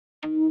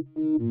It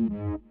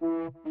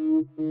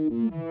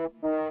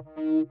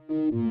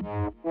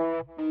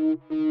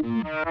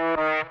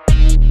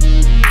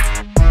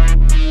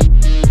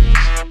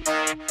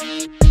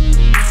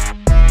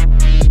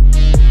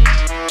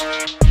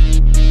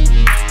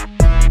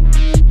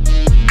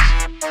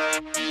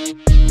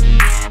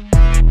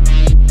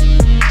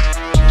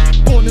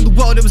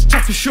was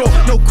tough for sure.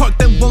 No quirk,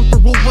 then one for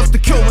all was the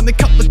cure. When they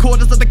cut the cord,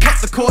 as they cut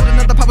the cord,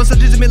 another power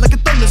surges in me like a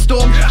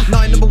thunderstorm.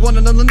 9 number 1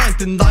 and on the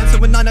 9th in line. So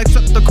when 9 I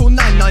accept the call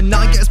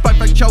 999. Get a sprite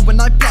back show when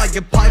I fly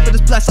a pie. But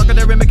it's blessed, I got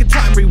there and make a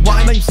time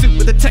rewind. Main suit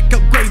with a tech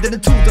upgrade and a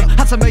tool that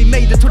has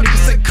made it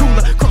 20%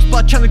 cooler.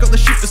 Crossbar channel got the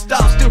shooter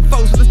style. Still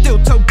foes with a steel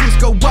toe boost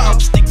go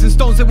wild. Sticks and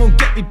stones, they won't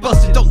get me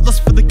busted. Don't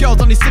lust for the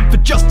girls, only sin for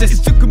justice.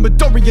 It's Zuka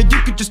Midoriya,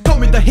 you could just call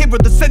me the hero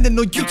that's sending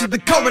all you to the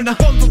coroner.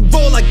 One for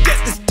all, I get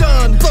this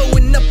done.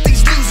 Blowing up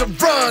these loser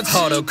runs.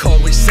 Auto call,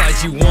 which side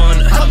you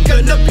want? I'm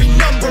gonna be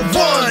number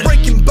 1.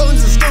 Breaking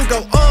bones and still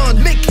go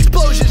on. Make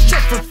explosions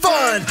just for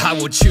fun. I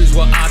will choose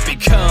what I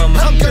become.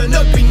 I'm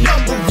gonna be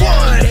number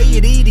 1.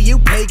 Deity to you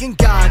pagan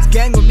gods.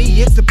 Gang with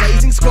me, it's the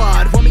blazing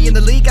squad. Want me in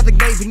the league? I think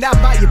maybe not.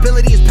 My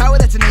ability is power,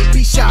 that's an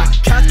AP shot.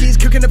 Katsuki's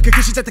cooking up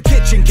concussions at the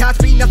kitchen.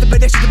 Godspeed, nothing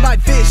but extra to my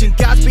vision.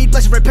 Godspeed,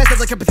 blessing repetitive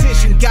like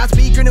competition.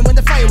 Godspeed, grinning when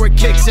the firework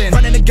kicks in.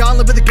 Running a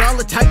gauntlet with a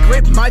gauntlet tight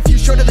grip. My view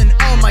shorter than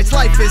all Might's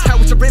life is. How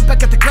it's a rimp, I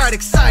got the crowd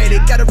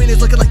excited. Got arenas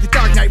looking like the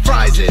Dark Knight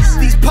Rises.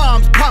 These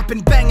palms pop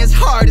and bang as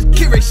hard as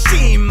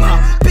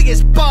Kirishima.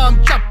 Biggest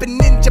bomb dropping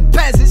in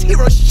Japan's is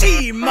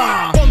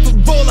Hiroshima. One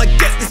for all, I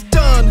get this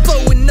done.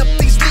 Blowing up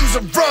these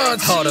loser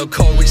runs. Auto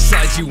call, which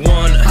side you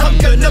want? I'm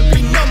gonna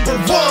be number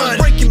 1.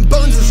 Breaking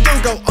bones and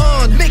still go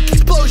on. Make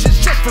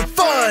explosions just for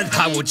fun.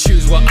 I will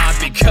choose what I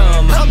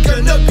become. I'm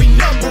gonna be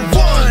number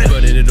 1.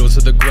 Burning it all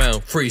to the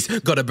ground, freeze.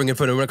 Gotta bring it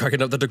further when I'm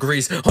cracking up the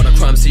degrees. On a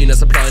crime scene,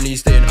 that's applying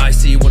East End. I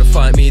see, wanna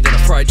fight me, then I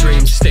fry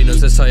dreams. Stain on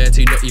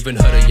society, not even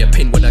heard of your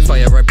pain. When I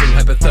fire, I bring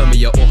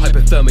hypothermia or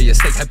hypothermia.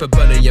 Stake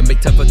hyperburning,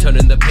 make time for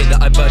turning the pain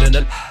that I burden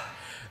and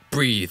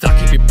breathe, I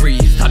keep it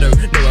breathe. I don't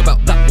know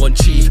about that one,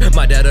 chief.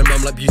 My dad and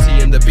mum like Beauty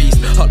and the Beast.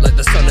 Hot like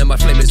the sun and my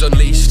flame is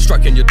unleashed.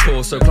 Striking your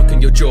torso,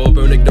 clocking your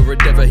jawbone.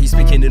 Ignorant never, he's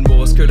speaking in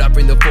Morse. Could I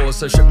bring the force?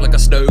 So shook like a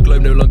snow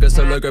globe. No longer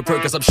so logo pro,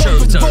 cause I'm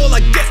showtime. For all, I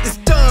get this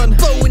done.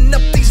 Blowing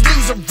up these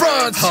loser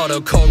runs. Auto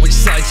call, which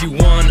side you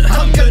want?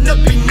 I'm gonna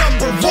be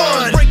number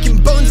 1. Breaking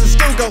bones and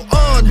still go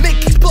on.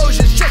 Make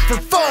explosions just for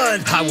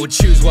fun. I will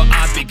choose what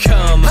I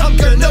become. I'm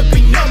gonna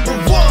be number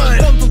 1.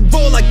 One for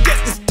all, I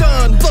get this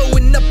done.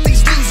 Blowing up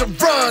these loser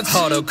runs.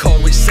 Auto call,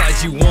 which side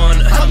you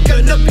want? I'm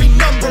gonna be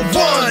number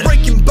 1.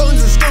 Breaking bones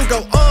and still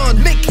go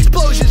on. Make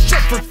explosions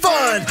just for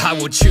fun. I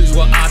will choose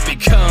what I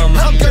become.